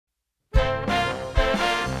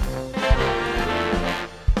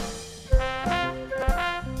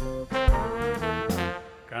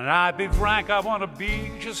I be frank? I want to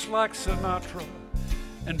be just like Sinatra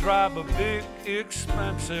and drive a big,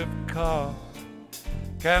 expensive car.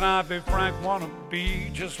 Can I be frank? Want to be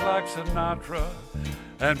just like Sinatra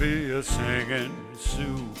and be a singing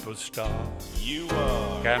superstar. You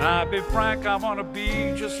are. Can I be frank? I want to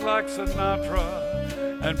be just like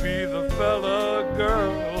Sinatra and be the fella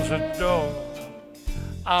girls adore.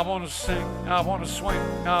 I want to sing, I want to swing,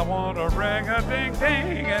 I want to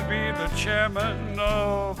ring-a-ding-ding and be the chairman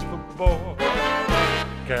of the board.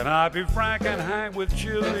 Can I be frank and hang with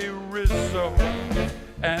Jilly Rizzo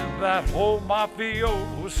and that whole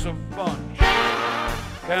mafioso bunch?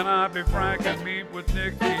 Can I be frank and meet with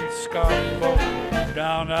Nicky Scarbo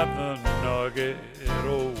down at the Nugget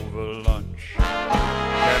over lunch?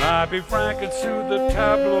 Can I be frank and sue the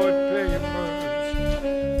tabloid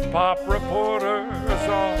papers, pop reporters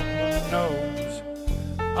on the nose?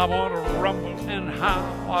 I want to rumble and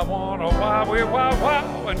howl, I want to wowie wow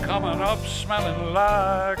wow and coming up smelling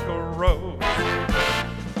like a rose.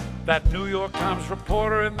 That New York Times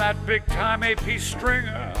reporter and that big time AP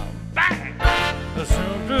stringer, bang!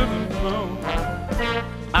 Assume to the moon.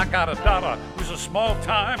 I got a daughter who's a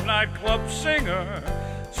small-time nightclub singer,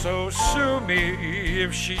 so sue me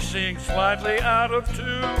if she sings slightly out of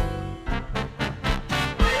tune.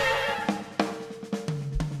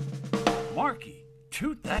 Markey,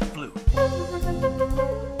 toot that flute.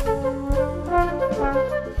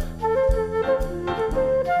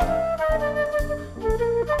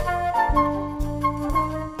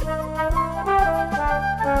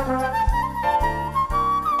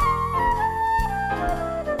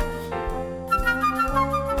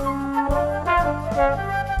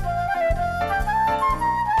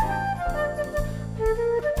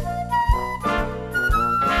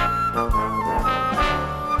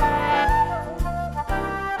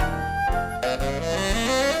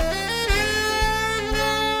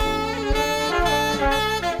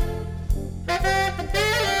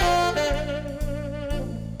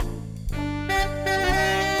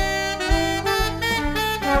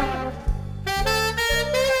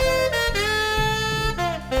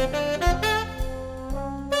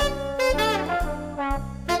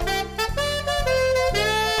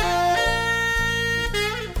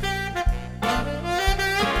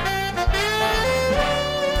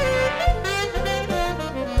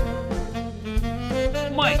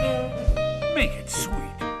 Make it sweet.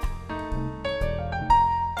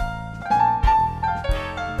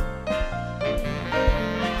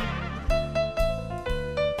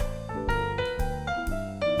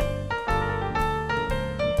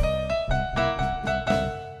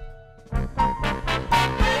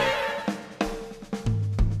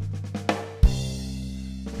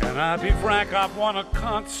 Can I be frank? I want a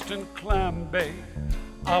constant clam bake.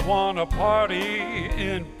 I want a party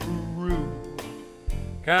in Peru.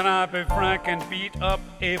 Can I be frank and beat up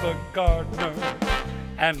Ava Gardner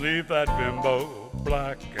and leave that bimbo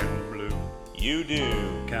black and blue? You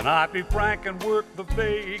do. Can I be frank and work the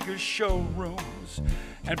Vegas showrooms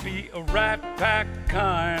and be a rat pack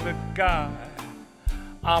kind of guy?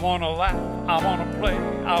 I want to laugh, I want to play,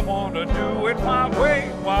 I want to do it my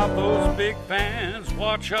way while those big fans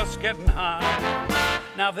watch us getting high.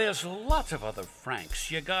 Now there's lots of other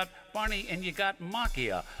Franks. You got Barney and you got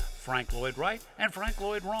Macchia. Frank Lloyd right and Frank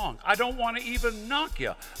Lloyd wrong. I don't want to even knock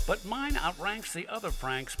you, but mine outranks the other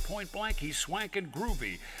Franks. Point blank, he's swank and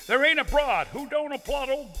groovy. There ain't a broad who don't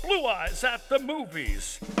applaud old Blue Eyes at the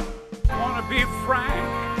movies. Wanna be frank?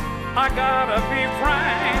 I gotta be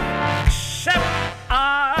frank. Except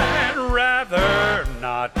I'd rather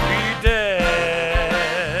not be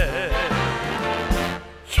dead.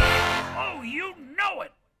 Yeah. Oh, you know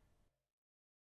it.